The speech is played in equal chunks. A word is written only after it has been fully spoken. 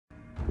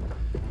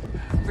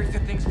Richter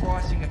thinks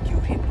Freisinger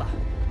killed Hitler.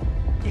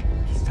 Yeah,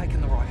 he's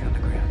taken the Reich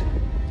underground.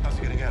 How's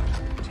he getting out?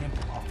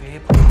 Tempelhof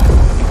Airport.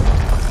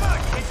 Come on,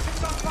 kids,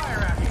 it's on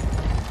fire out here.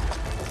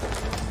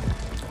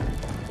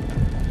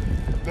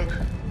 Look,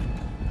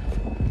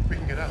 we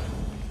can get out.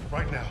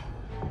 Right now.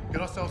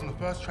 Get ourselves on the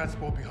first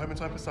transport, be home in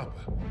time for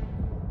supper.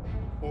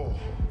 Or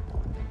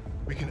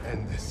we can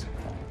end this.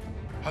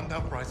 Hunt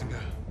down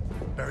Freisinger,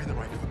 bury the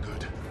Reich for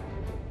good.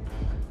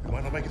 We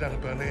might not make it out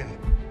of Berlin,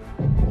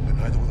 but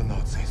neither will the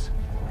Nazis.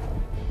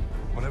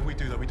 Whatever we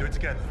do, though, we do it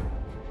together.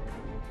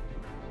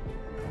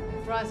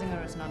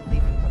 Freisinger is not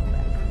leaving Berlin.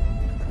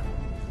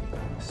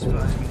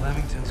 Suppose me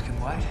Lamingtons can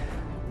wait.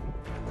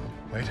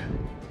 Wait.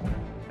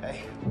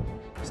 Hey,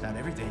 it's not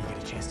every day you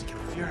get a chance to kill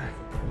a Fuhrer.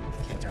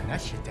 Can't turn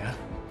that shit down,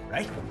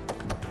 right?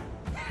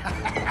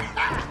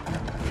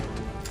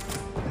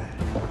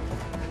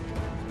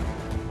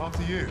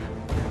 After you,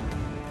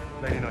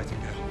 Lady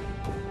Nightingale.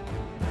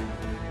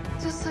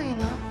 Just so you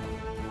know,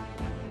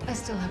 I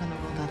still haven't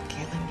ruled out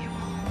killing you all.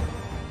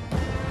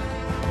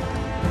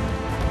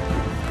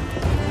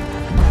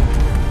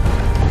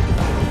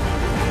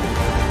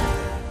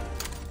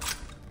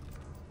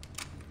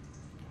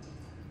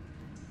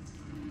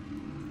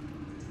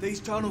 These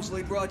tunnels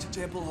lead right to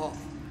Tempelhof.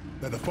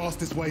 They're the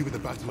fastest way with the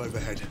battle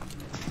overhead. You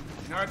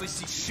can hardly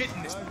see shit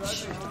in this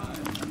bitch.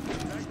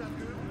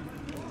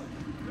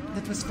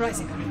 That was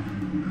Freisinger.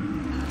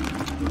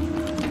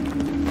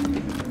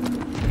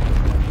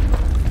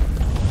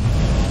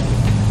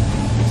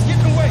 He's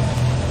getting away!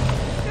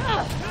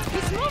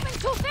 He's moving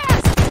too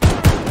fast!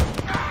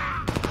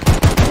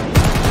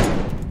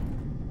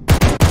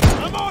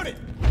 I'm on it!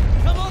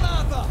 Come on,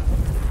 Arthur!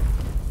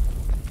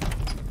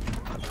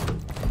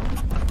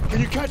 Can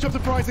you catch up to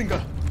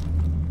Freisinger?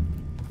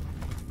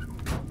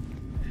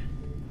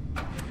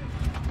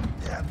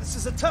 Yeah, this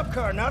is a tough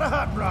car, not a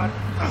hot rod.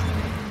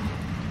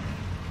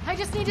 I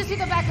just need to see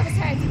the back of his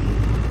head.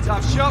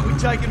 Tough shot, we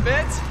taking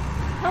bets?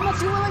 How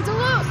much are you willing to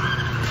lose?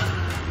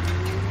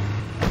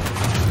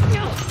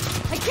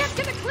 I can't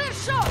get a clear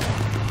shot!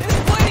 There's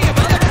plenty of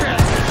other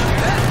crowds to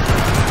shoot at.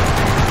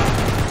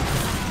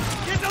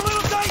 Getting a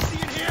little dicey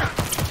in here!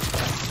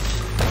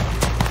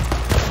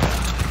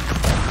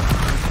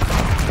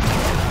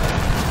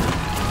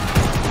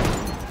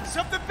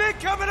 Something big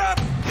coming up!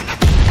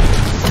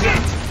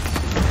 Shit!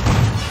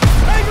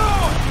 Hang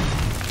on!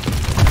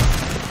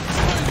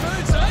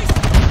 Birds, eh?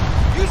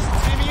 You should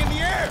see me in the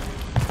air!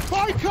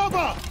 Find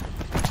cover!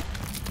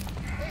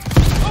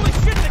 Holy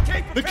shit, the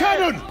cape The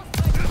cannon!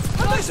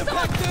 Those are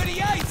Black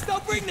 38s! They'll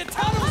bring the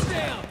tunnels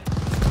down!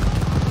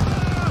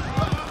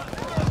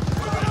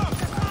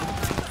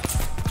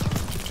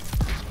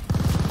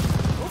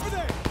 Over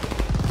there!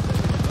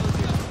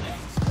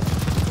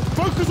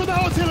 Focus on the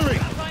artillery!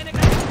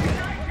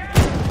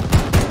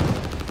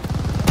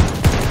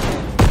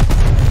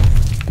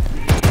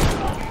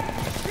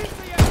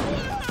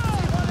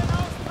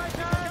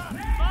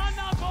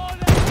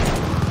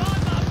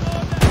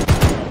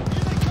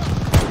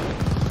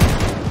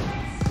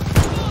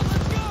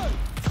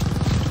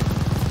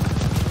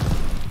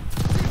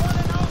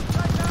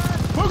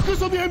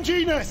 Focus on the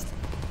MG nest!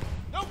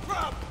 No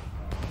problem!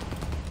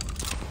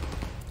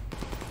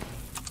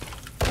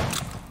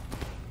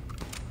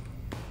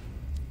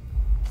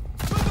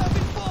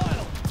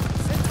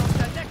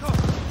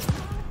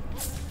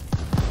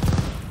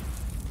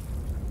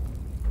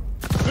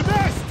 The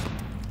nest!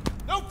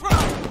 No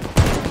problem!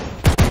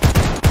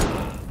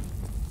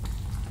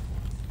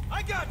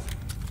 I got you!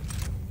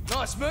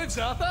 Nice moves,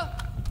 Arthur!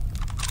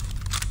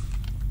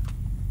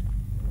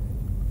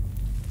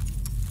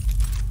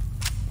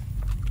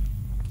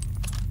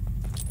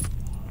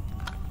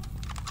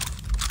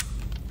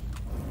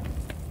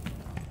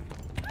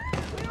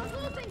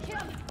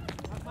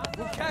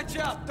 We'll catch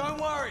up, don't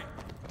worry.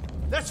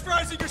 That's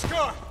Freisinger's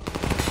car.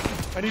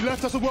 And he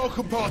left us a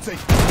welcome party.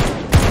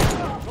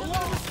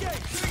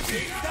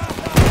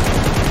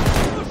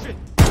 Push it!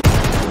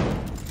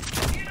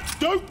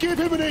 Don't give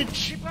him an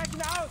inch!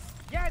 Brechen aus!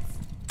 Jetzt!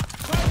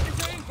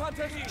 Feindliche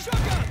Infanterie!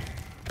 Shotgun!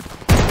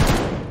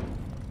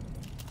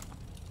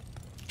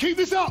 Keep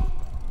this up!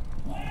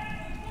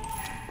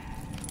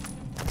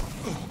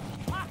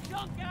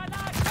 Achtung,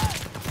 Granate!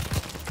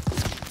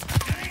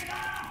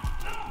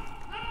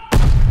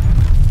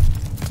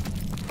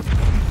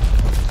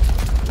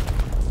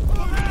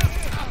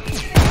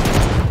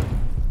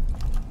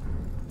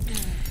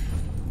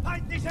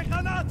 Feindliche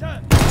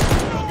Granate!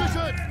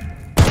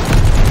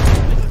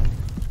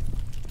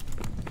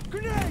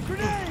 Grenade!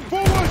 Grenade!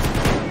 Forward!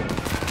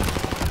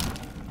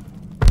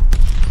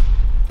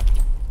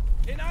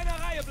 In einer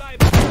Reihe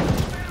bleiben!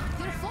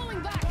 They're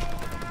falling back!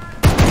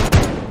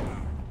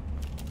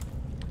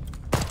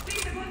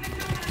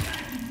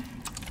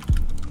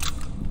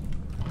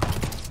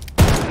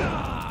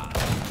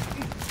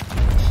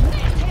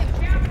 Nailed him!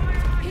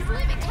 He's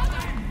leaving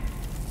cover!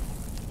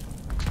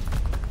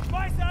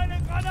 Schmeiße eine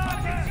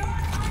Granate!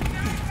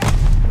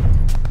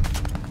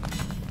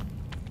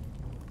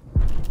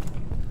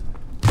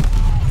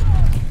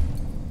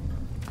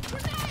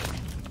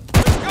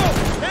 Let's go!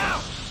 Now!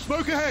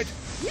 Smoke ahead!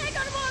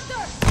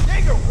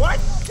 Jaeger, what?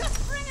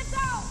 Just bring it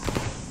down!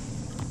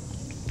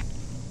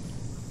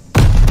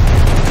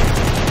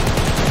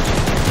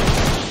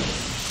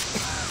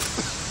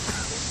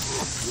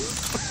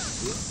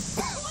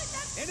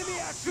 Enemy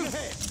action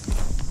ahead!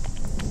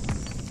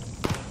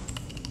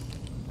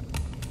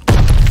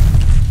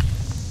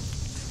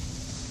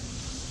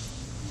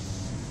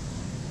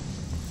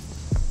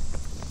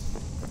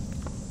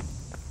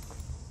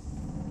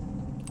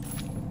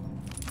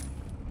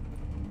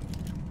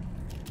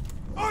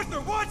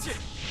 Arthur, watch it!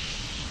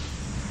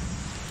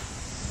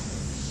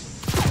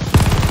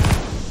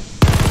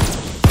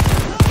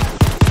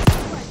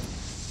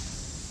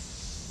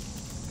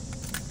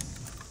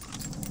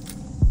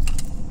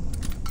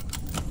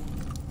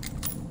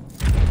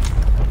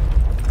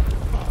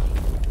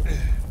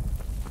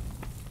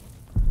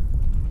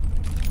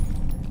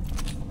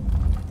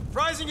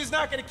 Freising is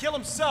not going to kill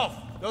himself,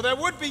 though that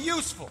would be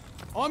useful.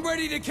 I'm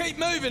ready to keep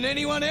moving.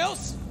 Anyone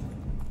else?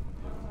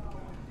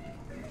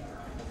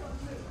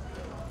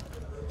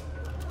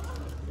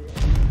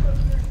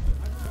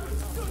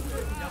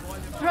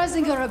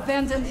 Freisinger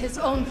abandoned his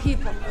own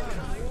people.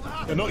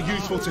 They're not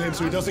useful to him,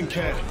 so he doesn't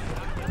care.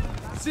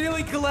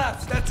 Ceiling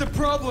collapsed. That's a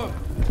problem.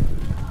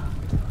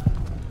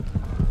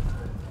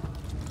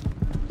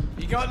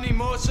 You got any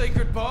more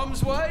secret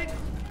bombs, Wade?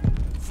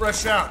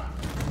 Fresh out.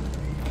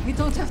 We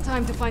don't have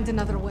time to find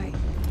another way.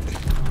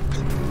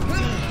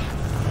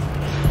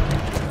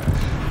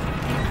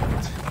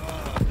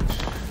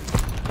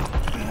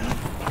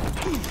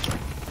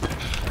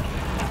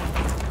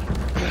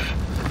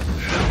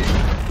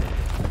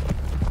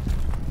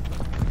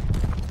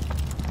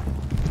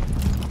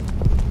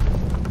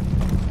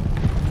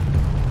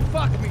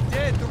 Fuck me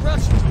dead. The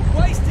Russians are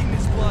wasting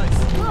this place.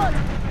 Good.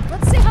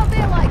 Let's see how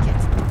they like it.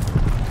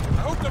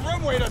 I hope the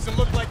runway doesn't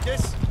look like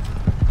this.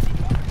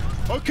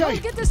 Okay,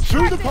 Don't get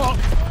through the distracted. park.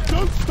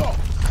 Don't stop.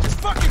 It's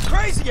fucking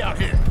crazy out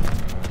here.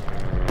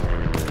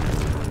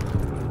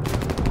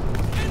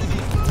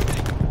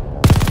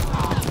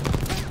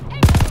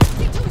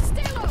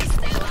 Stay low!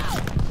 Stay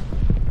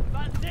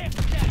low!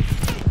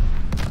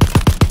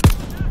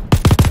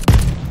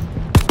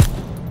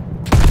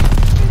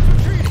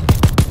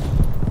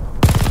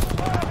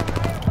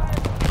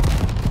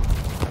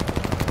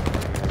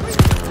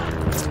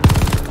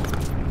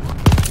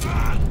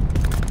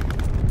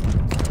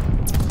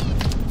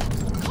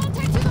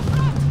 Contact to the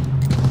front!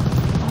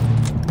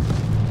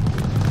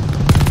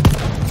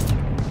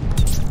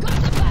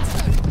 Got the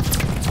bastard!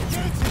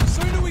 The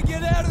sooner we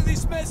get out of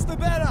this mess, the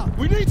better.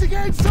 We need to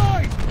get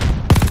inside.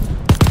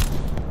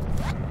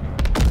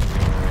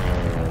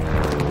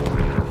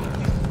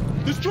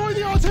 Destroy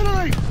the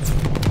artillery.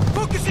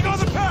 Focusing on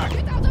the pack!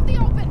 Get out of the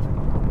open!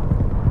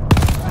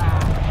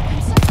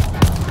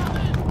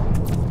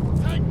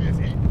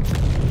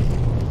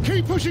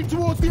 Keep pushing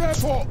towards the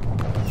airport.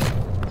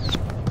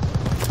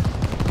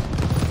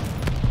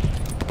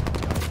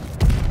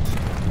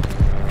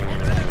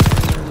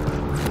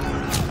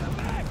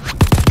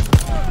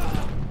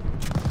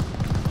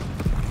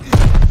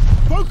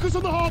 Focus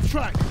on the half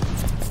track.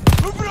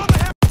 Moving on the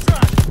half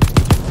track!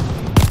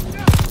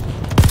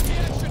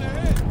 Action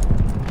ahead.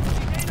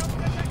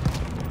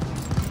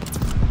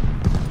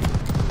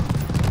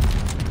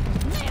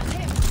 Nail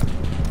him!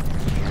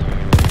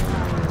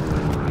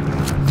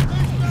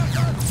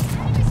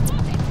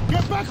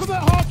 Get back on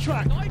that half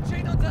track.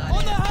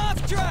 On the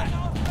half track.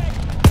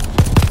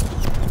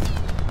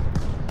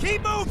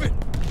 Keep moving!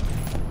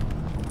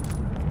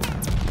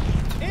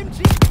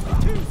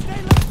 MG-2,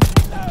 stay low,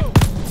 stay low!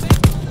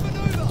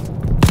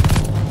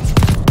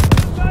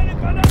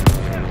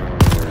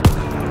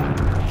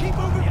 Keep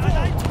moving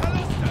forward!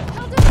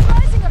 How did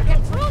Freisinger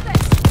get through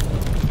this?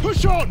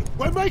 Push on.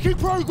 We're making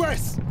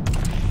progress.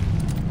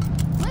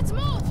 Let's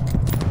move!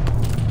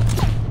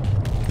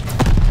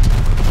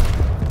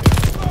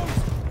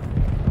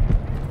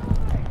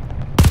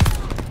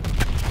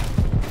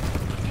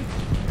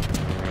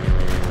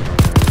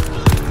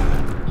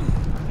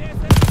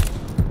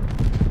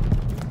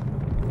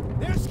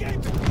 They're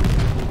escaping!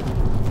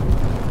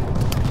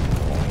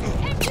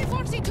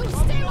 MG-42,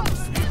 stay low!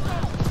 Stay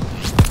low!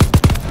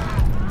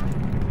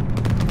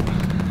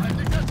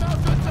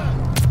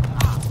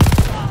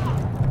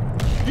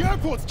 The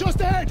airport's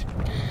just ahead.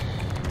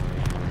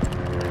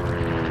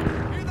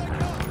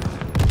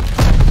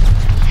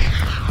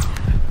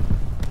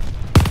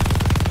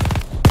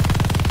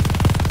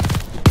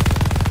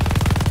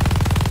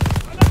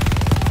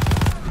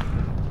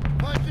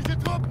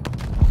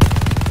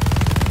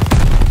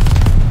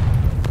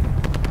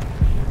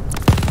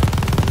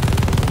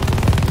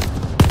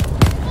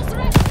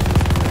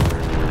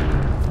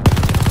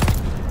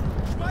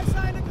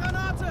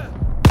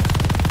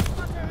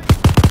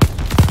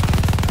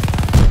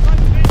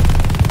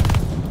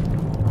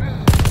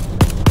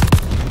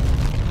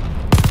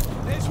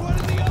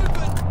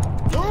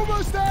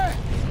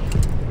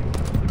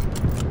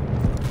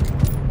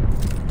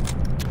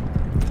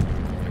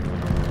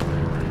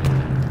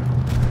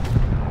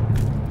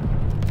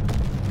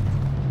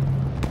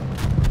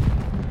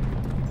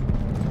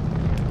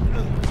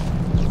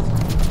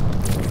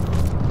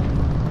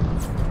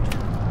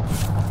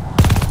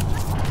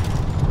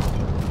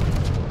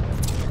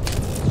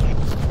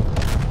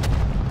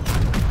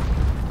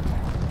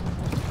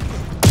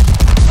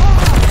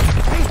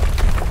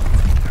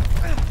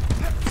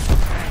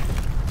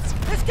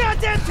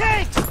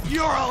 tanks!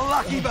 You're a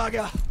lucky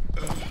bugger.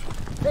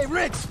 Hey,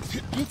 Riggs,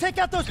 can you take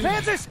out those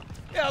Panzers?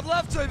 Yeah, I'd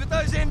love to, but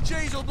those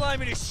MGs will blow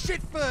me to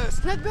shit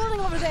first. That building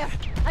over there.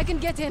 I can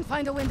get in,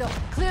 find a window.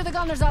 Clear the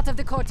gunners out of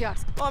the courtyard.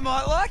 I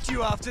might like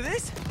you after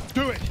this.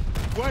 Do it!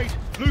 Wait,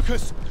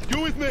 Lucas,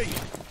 you're with me!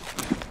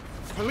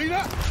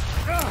 Polina!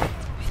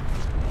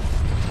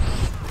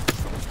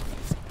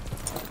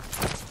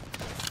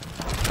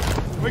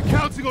 We're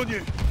counting on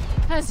you!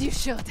 As you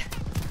should.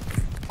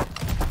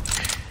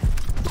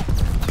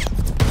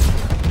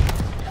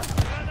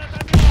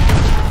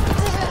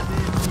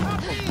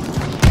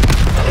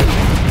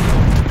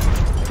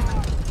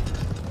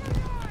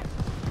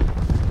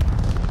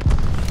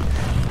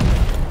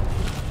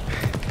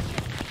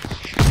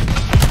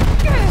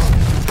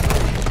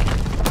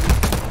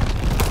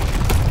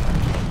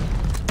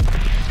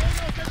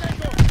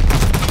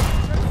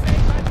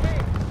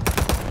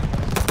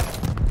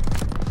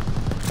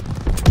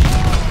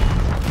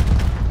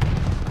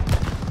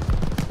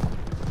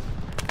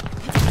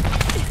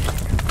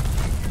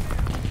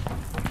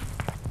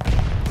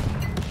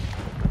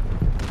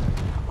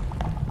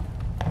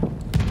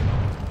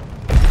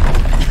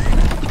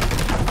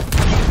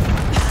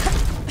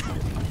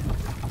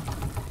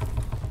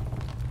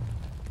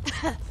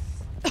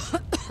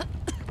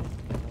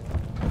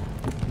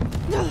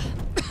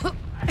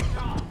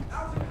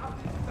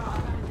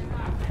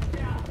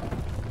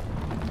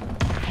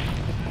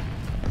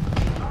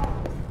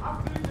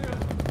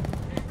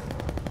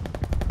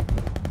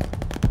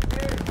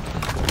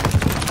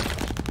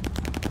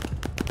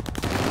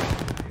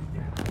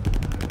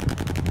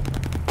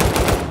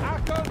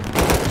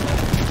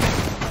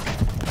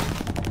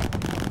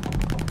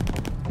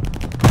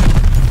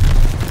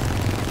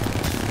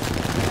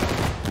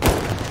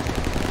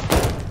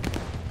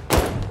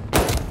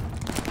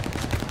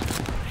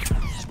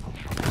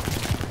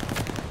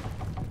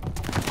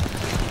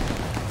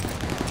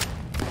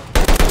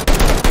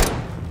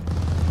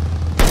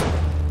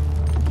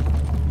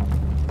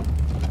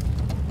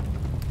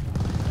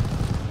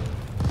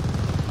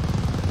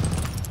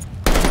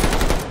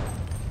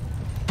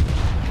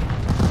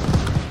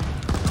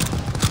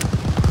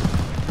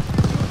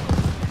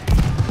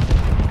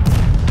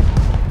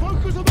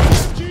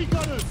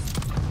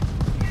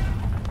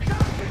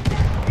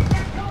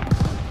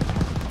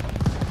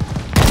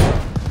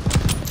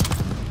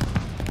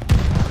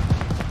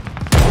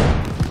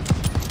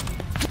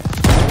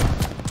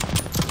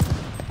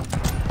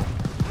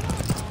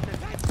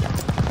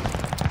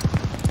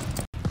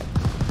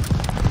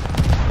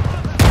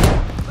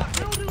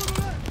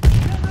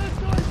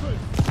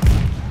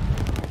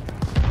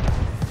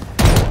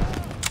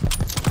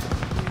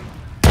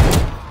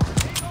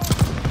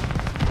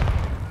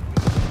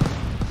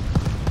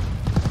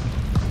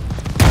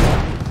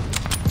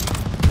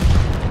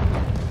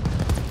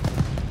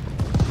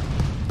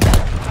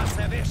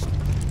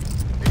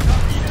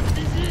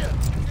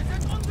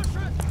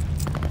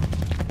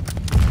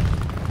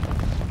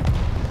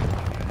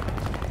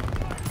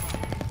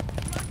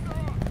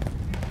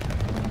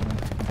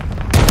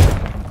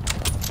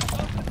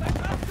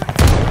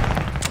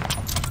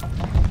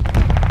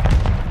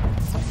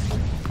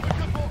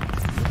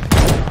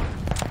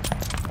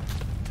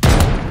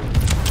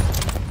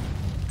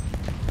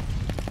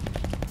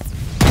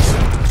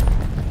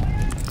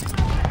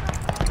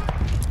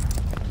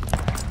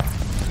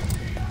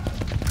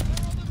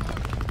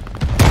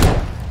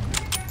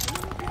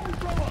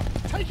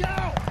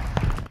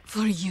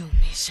 For you,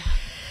 Misha.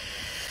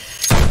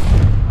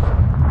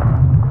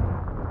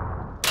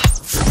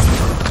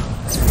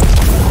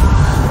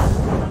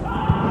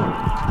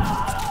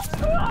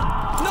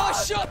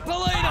 Nice shot,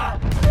 Polina!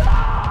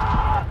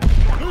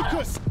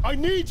 Lucas, I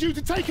need you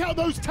to take out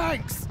those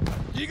tanks!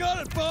 You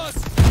got it, boss!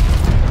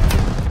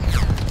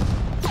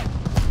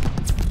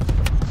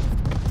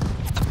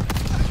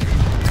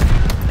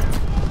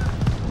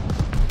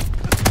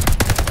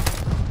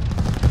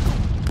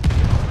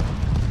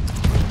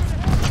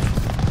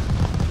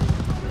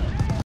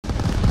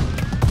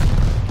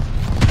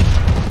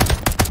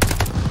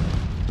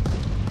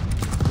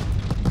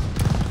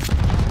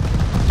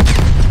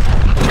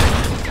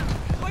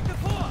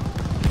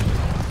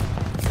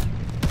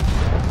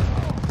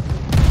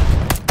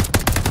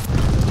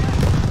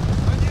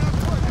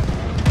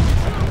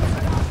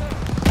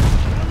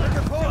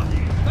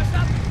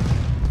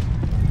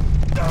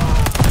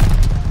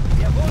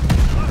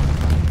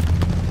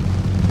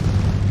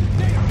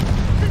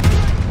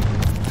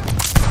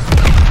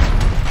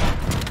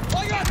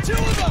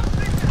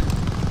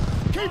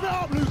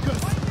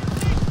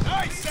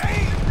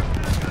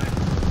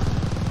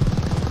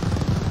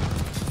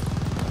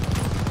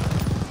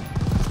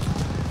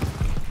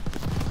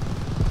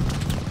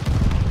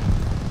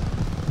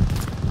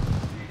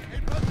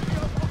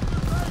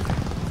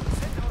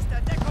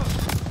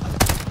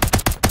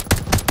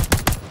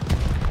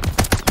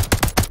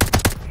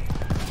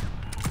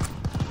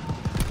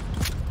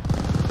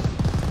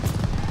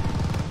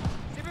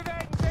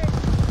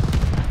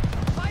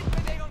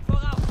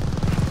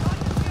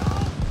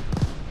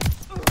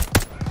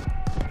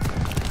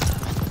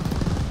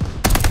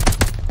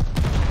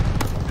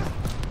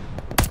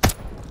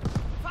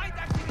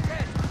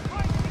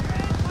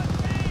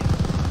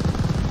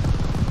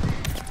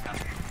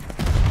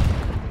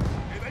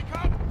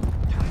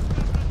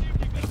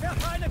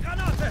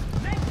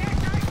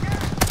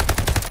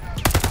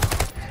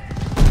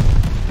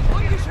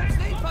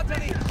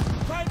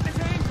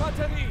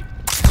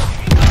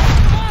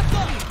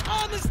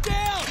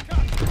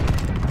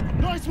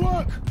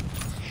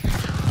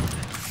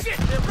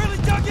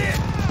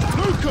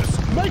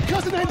 Make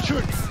us an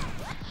entrance!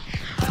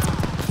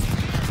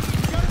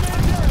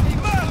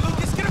 Come on,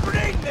 Lucas, get a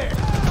grenade in there!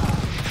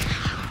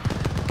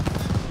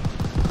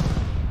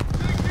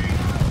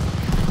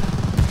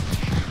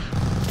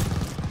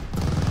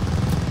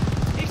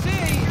 He's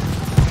here!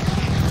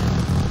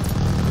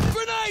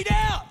 Grenade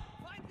out!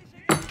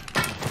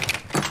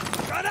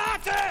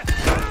 Granate!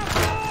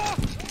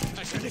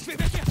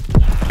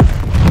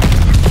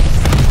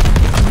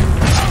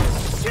 Oh,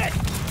 shit!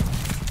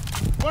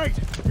 Wait,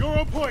 you're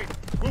on point.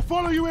 We'll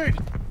follow you in.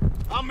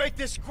 I'll make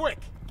this quick.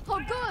 Oh,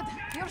 good.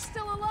 You're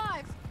still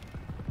alive.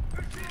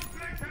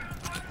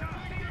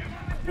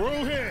 We're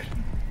all here.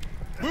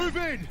 Move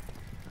in.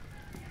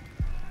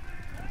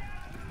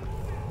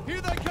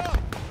 Here they come!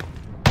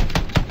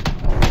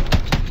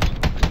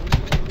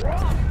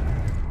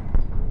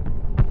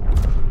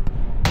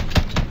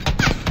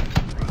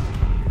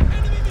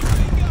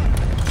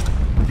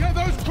 Get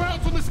those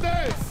krauts on the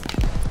stairs.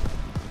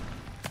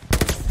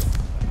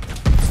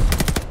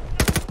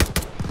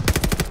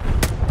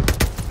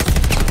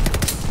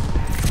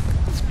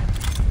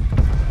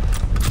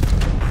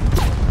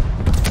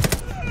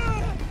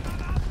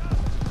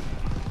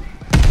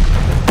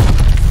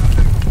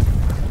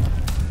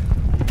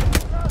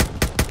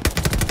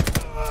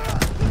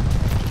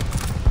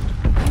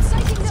 I'm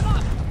sighting them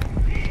up.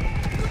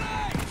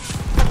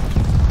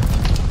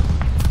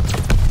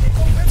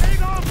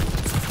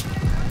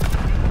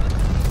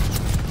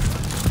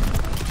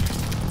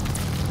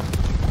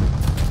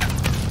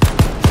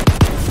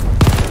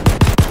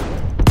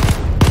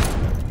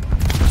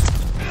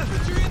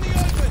 You're in the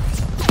open!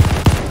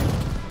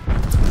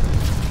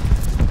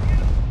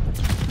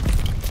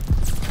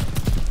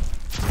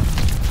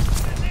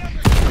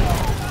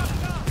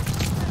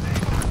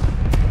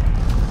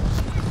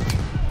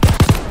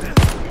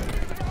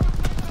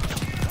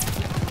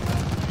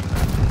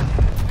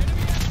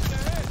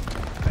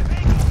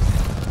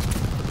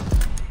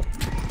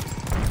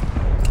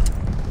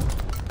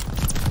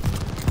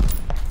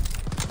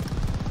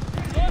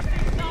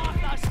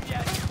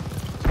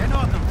 Get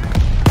on them!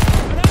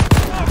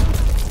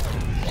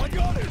 I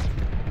got it!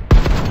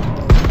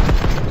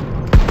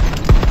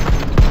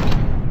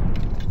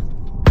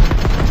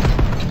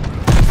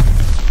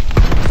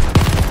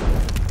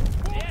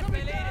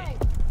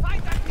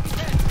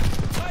 Feindaktivität!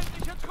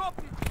 Feindliche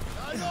Truppen!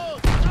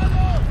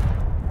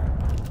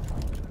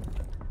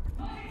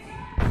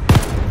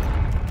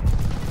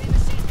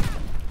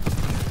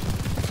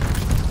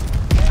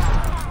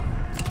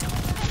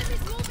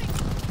 Enemies moving.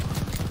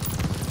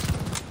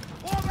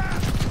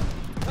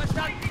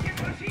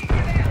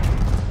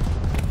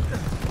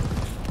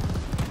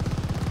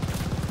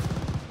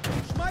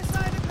 Schmeiß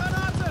eine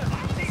Granate!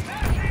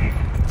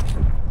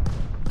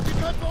 Die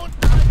Köpfe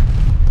unten an!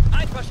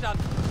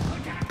 Einverstanden!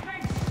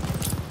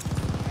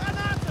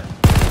 Granate!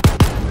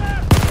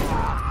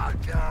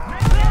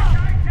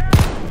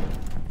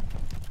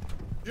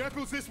 The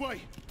airfield's this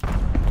way.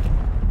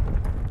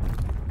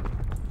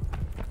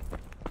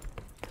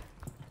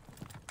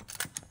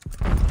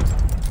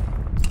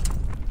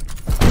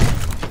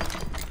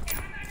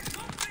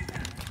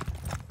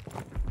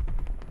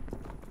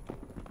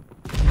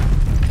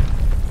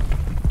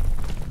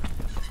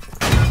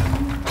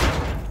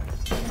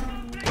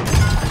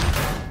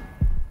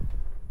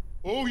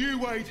 All you,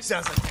 Wade.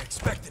 Sounds like they're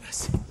expecting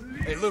us.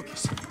 Hey,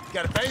 Lucas, you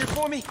got a banger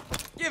for me?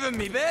 Give him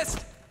me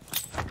best.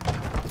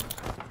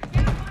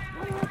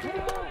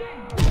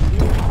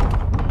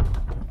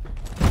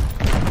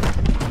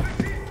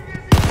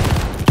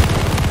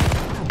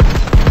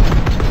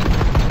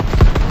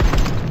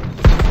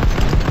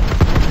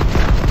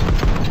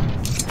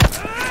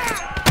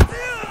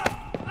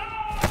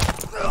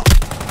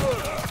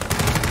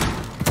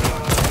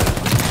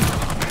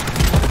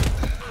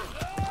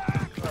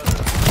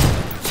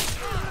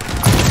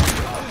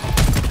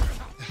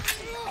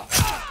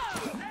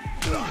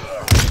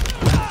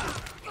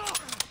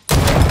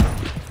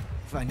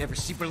 If I never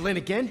see Berlin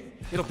again,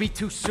 it'll be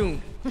too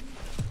soon.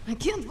 I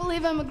can't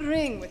believe I'm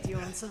agreeing with you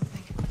on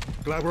something.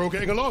 Glad we're all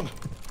getting along.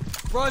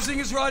 Rising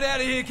is right out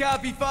of here,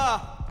 can't be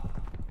far.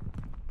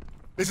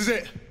 This is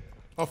it.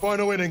 Our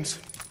final innings.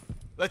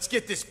 Let's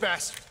get this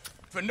bastard.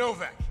 For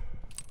Novak.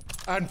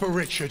 And for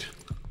Richard.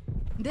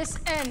 This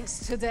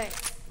ends today.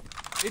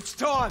 It's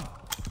time.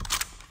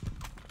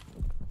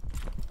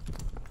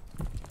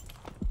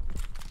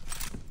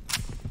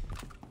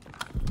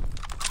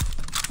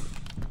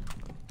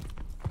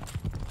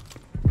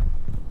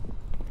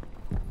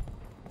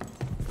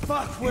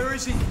 Fuck, where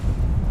is he?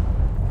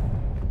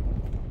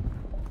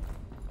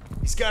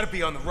 He's gotta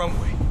be on the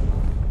runway.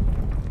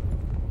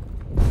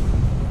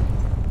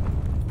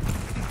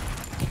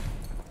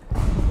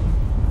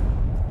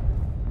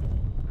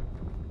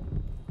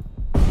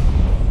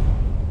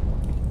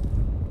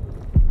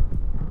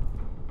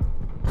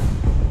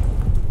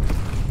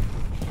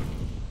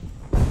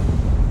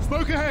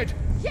 Smoke ahead!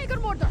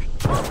 Jägermorder!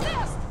 Hold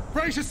fast!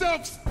 Brace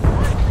yourselves!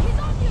 He's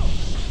on you!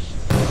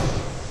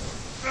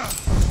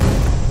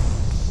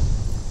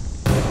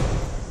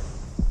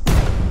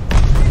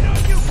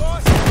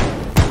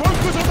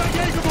 Focus on that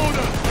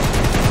Jägermorder!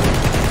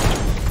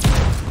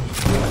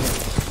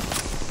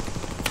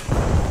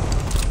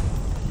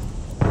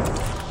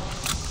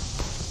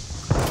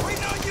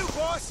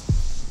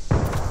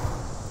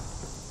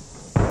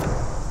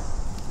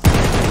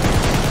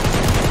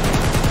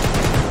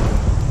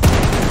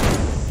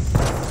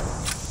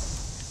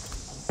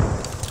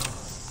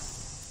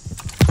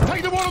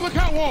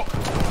 catwalk!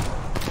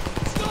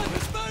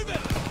 Sniper's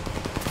moving!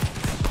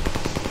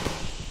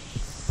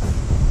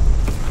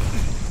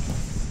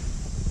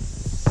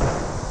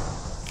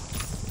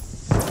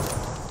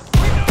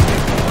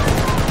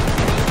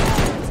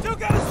 Still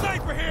got a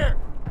sniper here!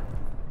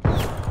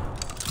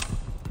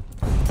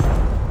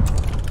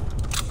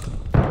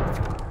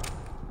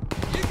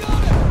 You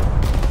got it!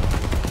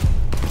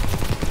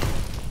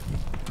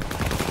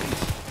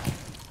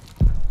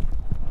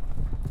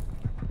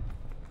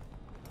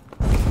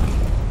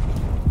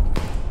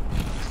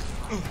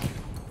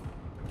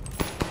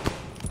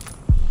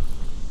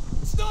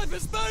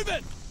 Sniper's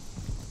moving!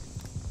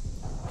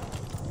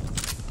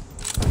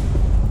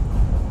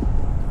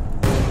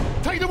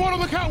 Take the one on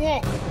the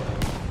catwalk! I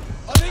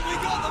think we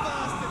got the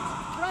bastard!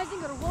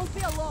 Reisinger won't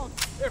be alone.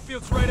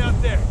 Airfield's right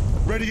out there.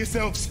 Ready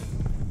yourselves.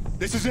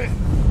 This is it.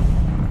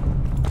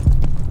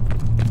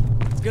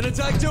 It's gonna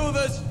take two of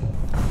us.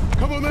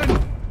 Come on then.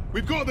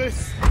 We've got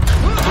this.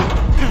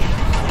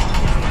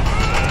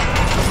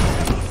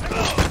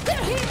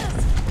 They're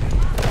healers!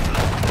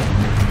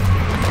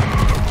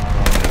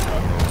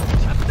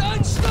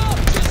 Don't stop!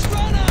 Just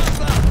run,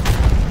 Alpha!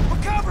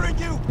 We're covering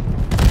you!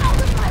 Out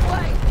of my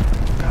way!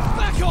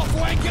 Back off,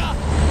 wanker!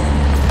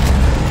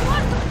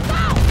 One,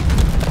 down!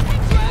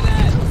 And Grab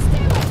it!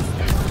 stay away!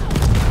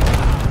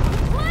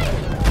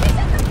 Plane! He's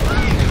in the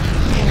plane!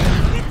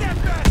 Hit that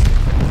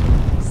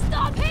bastard!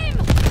 Stop him!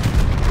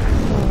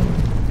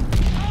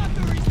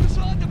 Arthur, he's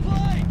beside the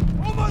plane!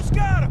 Almost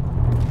got him!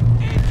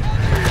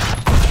 Incoming!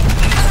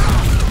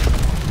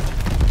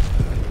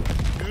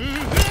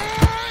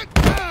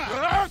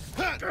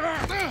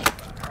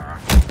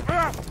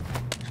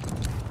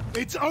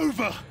 It's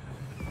over.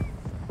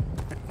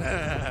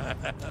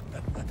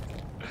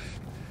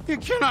 You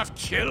cannot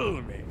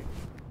kill me.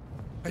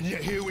 And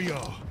yet here we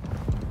are.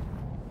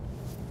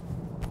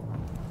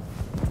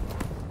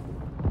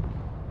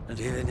 And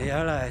even the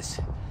Allies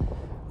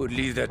would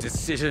leave their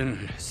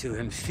decision to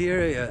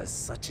inferiors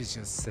such as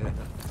yourself.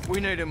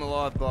 We need him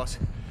alive, boss.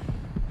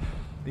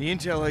 The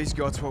intel he's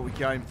got's what we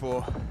came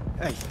for.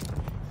 Hey,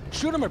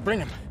 shoot him or bring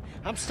him.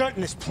 I'm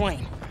starting this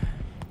plane.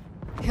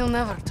 He'll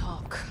never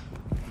talk.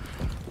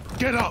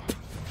 Get up.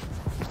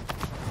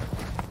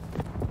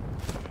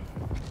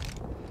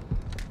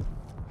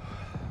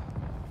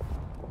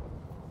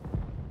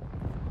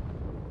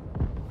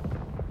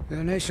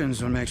 The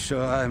nations will make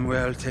sure I'm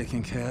well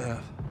taken care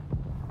of.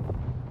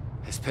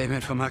 As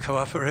payment for my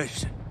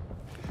cooperation.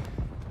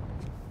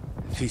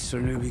 A peaceful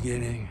new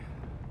beginning.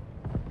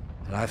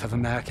 A life of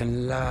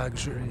American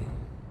luxury.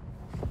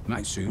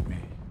 Might suit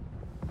me.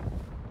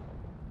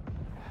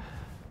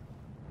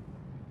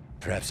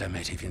 Perhaps I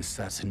might even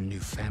start a new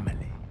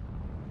family.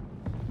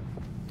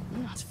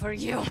 Not for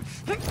you.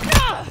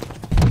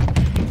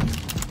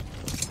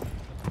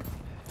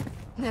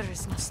 There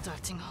is no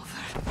starting over.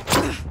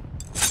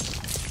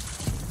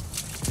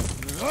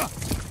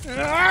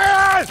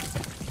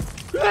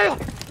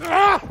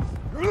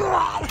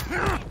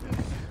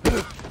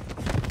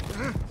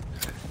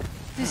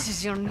 This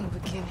is your new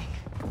beginning.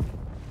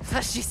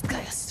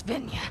 Fascistkaya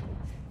Svenja.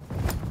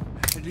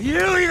 Do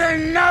you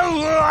even know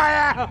who I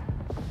am?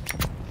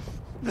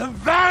 The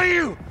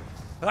value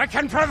I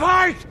can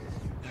provide?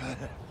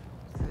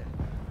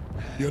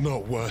 You're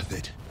not worth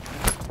it.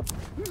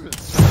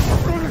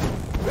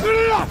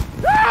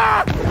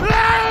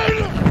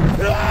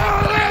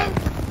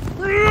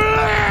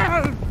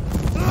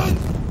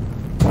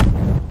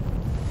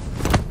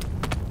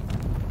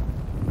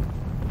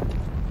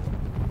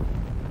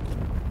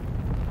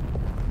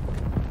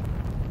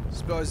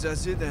 Suppose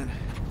that's it then.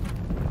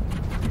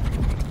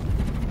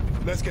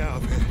 Let's get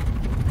out of here.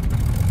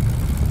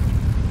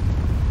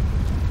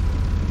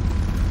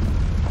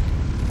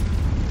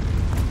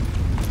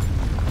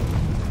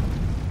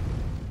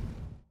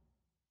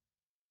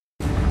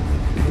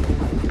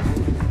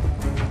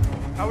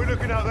 How are we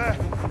looking out there?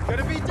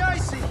 Gonna be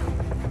dicey.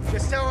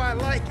 Just how I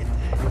like it.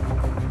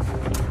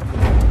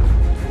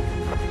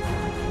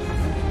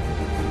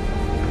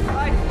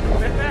 Hey,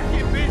 we're back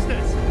in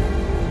business.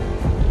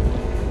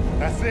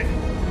 That's it.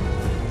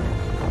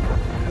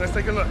 Let's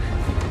take a look.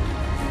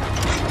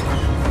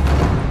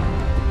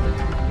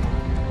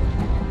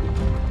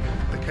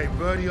 The Cape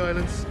Verde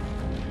Islands,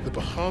 the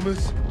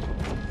Bahamas,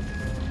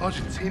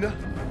 Argentina.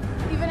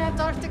 Even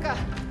Antarctica.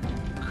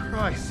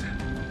 Christ.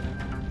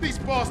 These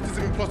bastards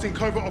have been plotting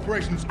covert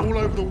operations all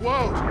over the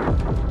world.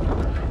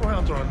 Right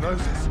under our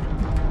noses.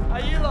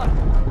 Hey, you lot.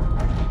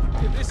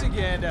 Give this a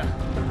gander.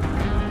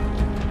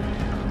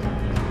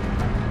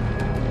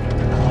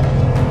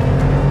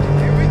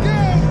 Here we go!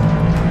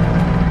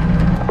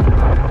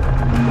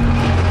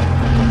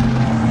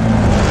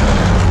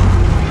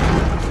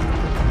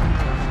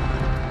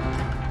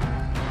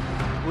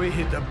 We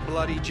hit the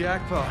bloody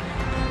jackpot.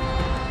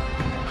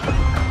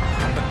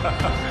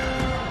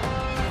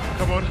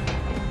 Come on,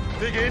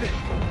 dig in.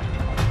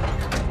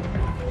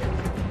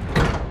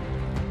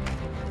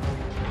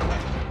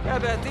 How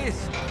about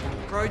this?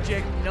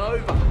 Project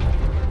Nova.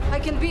 I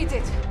can beat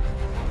it.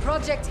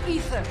 Project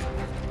Ether.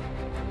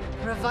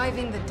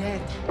 Reviving the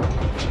dead.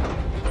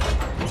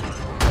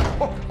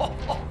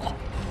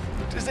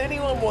 Does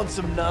anyone want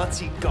some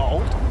Nazi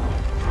gold?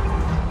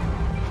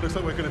 Looks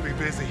like we're gonna be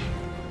busy.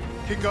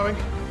 Keep going.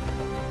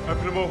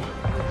 Open them all.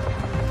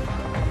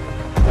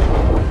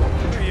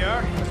 Here you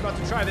are. I was about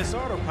to try this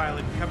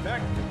autopilot and come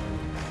back.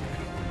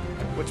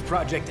 What's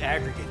Project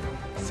Aggregate?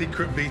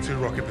 Secret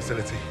V2 rocket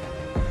facility.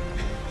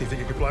 You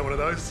think you could fly one of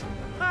those?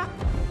 Ha!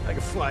 I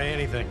can fly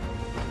anything.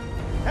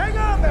 Hang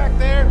on back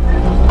there!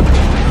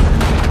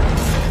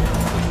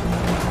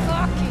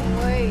 Fucking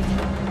wait.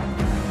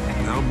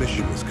 Our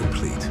mission was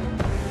complete,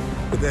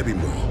 but there'd be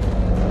more.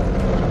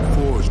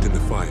 Forged in the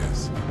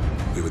fires,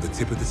 we were the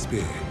tip of the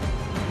spear.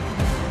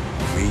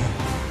 We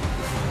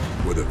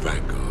were the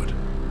Vanguard.